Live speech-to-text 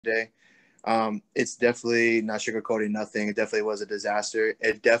yesterday. It's definitely not sugarcoating nothing. It definitely was a disaster.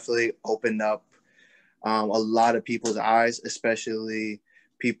 It definitely opened up a lot of people's eyes, especially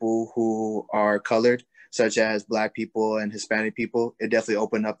people who are colored, such as Black people and Hispanic people. It definitely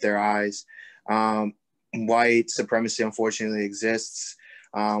opened up their eyes. White supremacy, unfortunately, exists.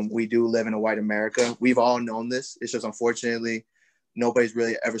 We do live in a white America. We've all known this. It's just, unfortunately, nobody's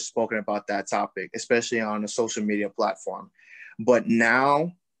really ever spoken about that topic, especially on a social media platform. But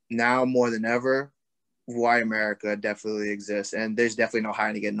now more than ever, white America definitely exists, and there's definitely no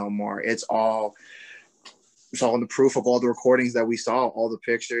hiding it no more. It's all in the proof of all the recordings that we saw, all the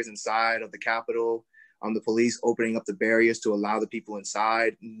pictures inside of the Capitol, the police opening up the barriers to allow the people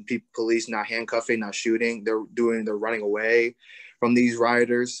inside, police not handcuffing, not shooting. They're running away from these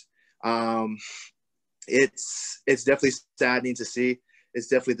rioters. It's definitely saddening to see. It's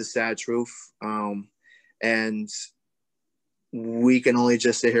definitely the sad truth. And we can only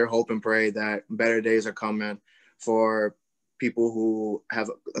just sit here, hope and pray that better days are coming for people who have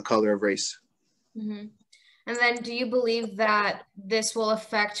a color of race. Mm-hmm. And then do you believe that this will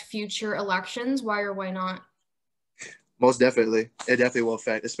affect future elections? Why or why not? Most definitely. It definitely will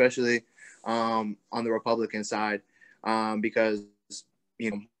affect, especially on the Republican side, because,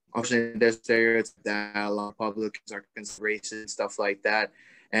 obviously there's stereotypes that a lot of Republicans are racist and stuff like that.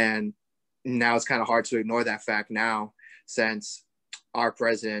 And now it's kind of hard to ignore that fact now, since our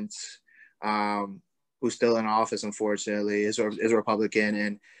president, who's still in office, unfortunately, is a Republican,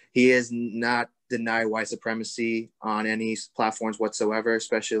 and he is not deny white supremacy on any platforms whatsoever,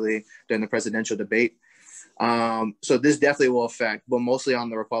 especially during the presidential debate. So this definitely will affect, but mostly on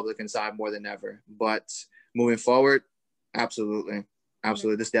the Republican side more than ever. But moving forward, absolutely.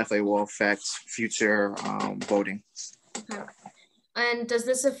 This definitely will affect future voting. Okay. And does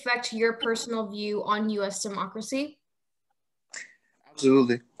this affect your personal view on U.S. democracy?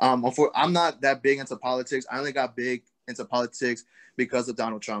 Absolutely. I'm not that big into politics. I only got big into politics because of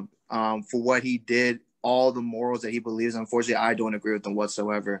Donald Trump. For what he did, all the morals that he believes, unfortunately, I don't agree with them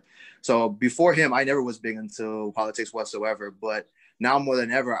whatsoever. So before him, I never was big into politics whatsoever. But now more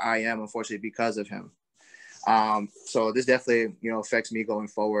than ever, I am, unfortunately, because of him. So this definitely, affects me going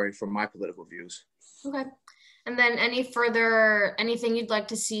forward from my political views. Okay. And then anything you'd like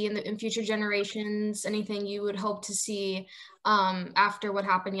to see in future generations, anything you would hope to see after what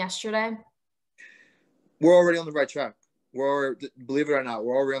happened yesterday? We're already on the right track. Believe it or not,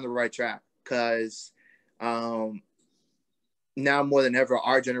 we're already on the right track, because now more than ever,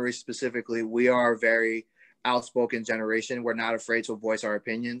 our generation specifically, we are a very outspoken generation. We're not afraid to voice our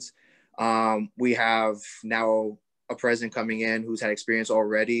opinions. We have now a president coming in who's had experience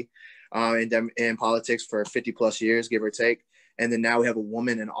already in politics for 50 plus years, give or take. And then now we have a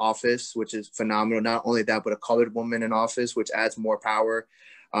woman in office, which is phenomenal. Not only that, but a colored woman in office, which adds more power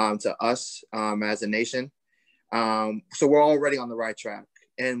to us as a nation. So we're already on the right track.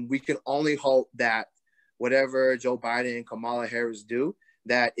 And we can only hope that whatever Joe Biden and Kamala Harris do,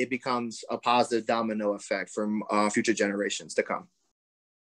 that it becomes a positive domino effect from future generations to come.